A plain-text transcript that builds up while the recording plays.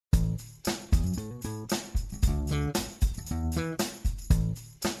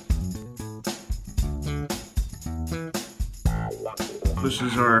this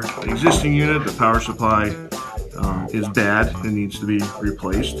is our existing unit. The power supply is bad and needs to be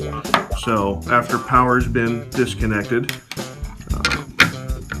replaced. So after power's been disconnected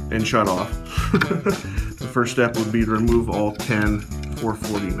and shut off, the first step would be to remove all 10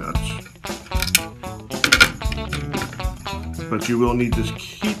 440 nuts. But you will need to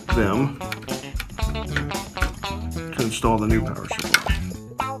keep them to install the new power supply.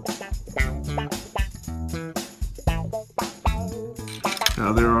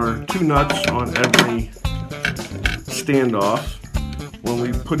 Now there are 2 nuts on every standoff. When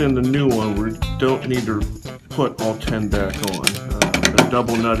we put in the new one, we don't need to put all 10 back on. They're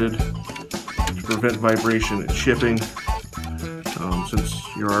double nutted to prevent vibration at shipping. Since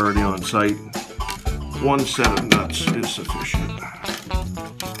you're already on site, 1 set of nuts is sufficient.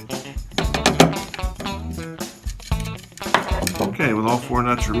 Okay, with all 4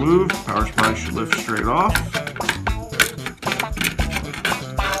 nuts removed, power supply should lift straight off.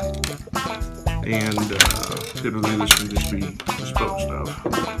 And typically this can just be disposed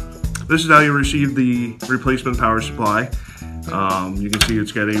of. This is how you receive the replacement power supply. You can see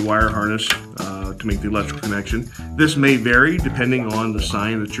it's got a wire harness to make the electrical connection. This may vary depending on the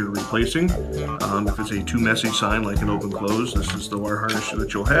sign that you're replacing. If it's a 2-message sign like an open close, this is the wire harness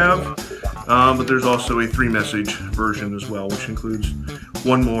that you'll have. But there's also a 3-message version as well, which includes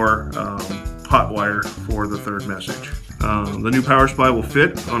 1 more hot wire for the 3rd message. The new power supply will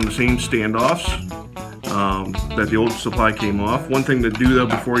fit on the same standoffs that the old supply came off. One thing to do though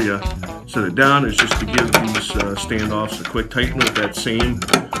before you set it down is just to give these standoffs a quick tighten with that same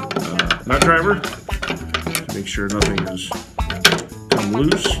nut driver to make sure nothing has come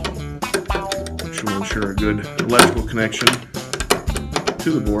loose, which will ensure a good electrical connection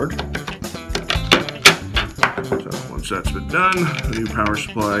to the board. So once that's been done, the new power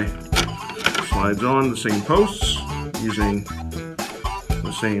supply slides on the same posts using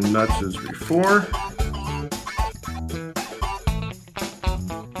the same nuts as before.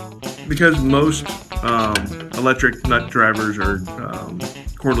 Because most electric nut drivers or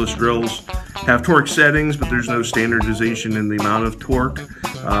cordless drills have torque settings, but there's no standardization in the amount of torque,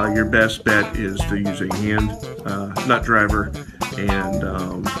 your best bet is to use a hand nut driver and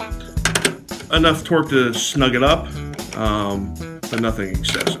enough torque to snug it up, but nothing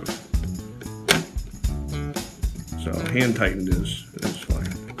excessive. So hand tightened is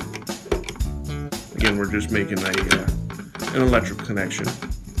fine. Again, we're just making an electrical connection,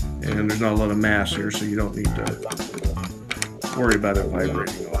 and there's not a lot of mass here, so you don't need to worry about it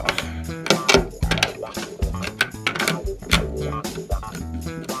vibrating off.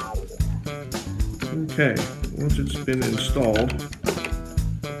 Okay, once it's been installed,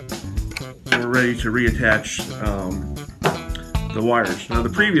 we're ready to reattach the wires. Now the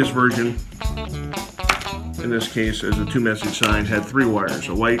previous version, in this case as a 2-message sign, had 3 wires,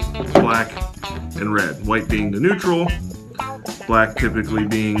 a white, black, and red. White being the neutral, black typically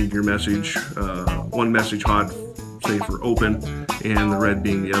being your message, 1 message hot, say for open, and the red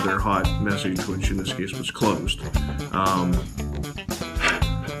being the other hot message, which in this case was closed.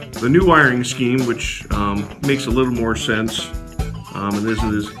 The new wiring scheme, which makes a little more sense, and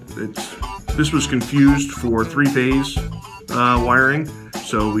this was confused for 3-phase wiring,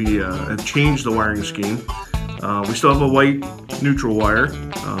 so we have changed the wiring scheme. We still have a white neutral wire,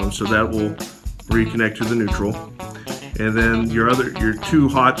 so that will reconnect to the neutral. And then your 2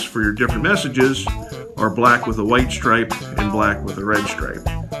 hots for your different messages are black with a white stripe and black with a red stripe.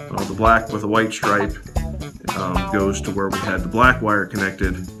 The black with a white stripe goes to where we had the black wire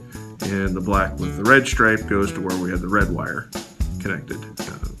connected, and the black with the red stripe goes to where we had the red wire connected.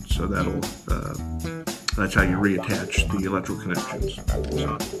 So that's how you reattach the electrical connections.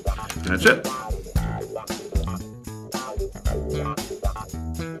 So that's it.